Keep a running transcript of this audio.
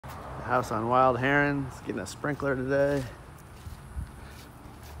House on Wild Heron. It's getting a sprinkler today.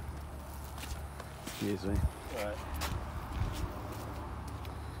 Excuse me. All right.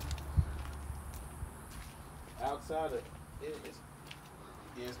 Outside,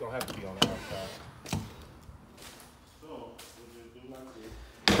 it's gonna have to be on the outside. So, what you do like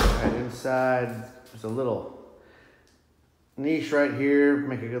this? All right, inside, there's a little niche right here.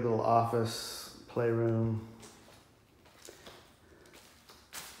 Make a good little office, playroom.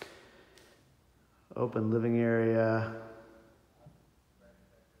 Open living area.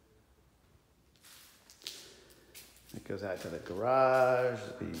 It goes out to the garage.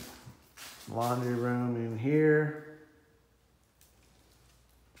 The laundry room in here.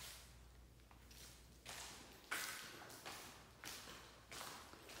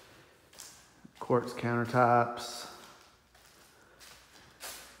 Quartz countertops.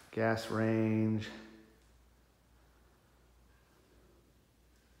 Gas range.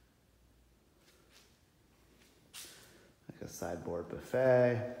 Like a sideboard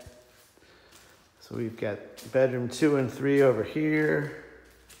buffet. So we've got bedroom 2 and 3 over here.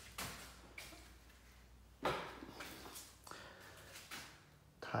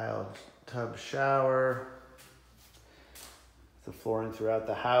 Tile tub shower. The flooring throughout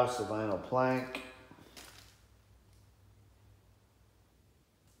the house, a vinyl plank.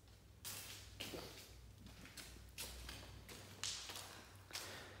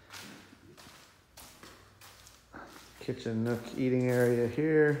 Kitchen nook eating area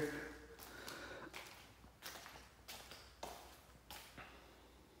here.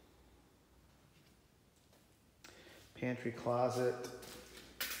 Pantry closet.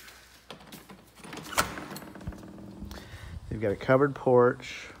 You've got a covered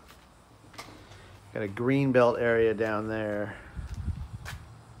porch. Got a green belt area down there.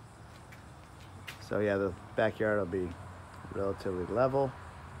 So yeah, the backyard will be relatively level.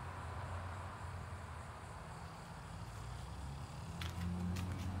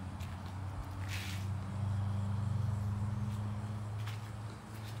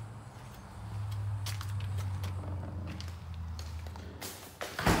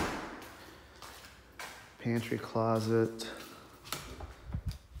 Pantry closet.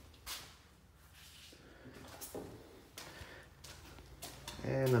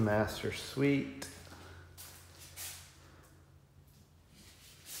 And the master suite.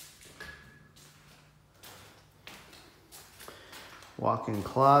 Walk-in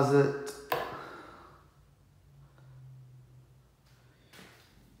closet.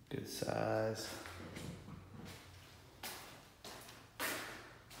 Good size.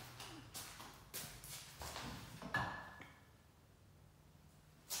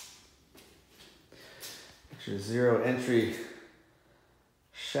 Your 0 entry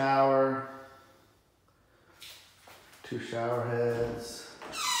shower, 2 shower heads,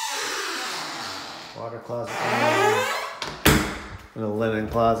 water closet, and a linen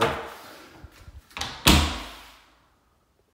closet.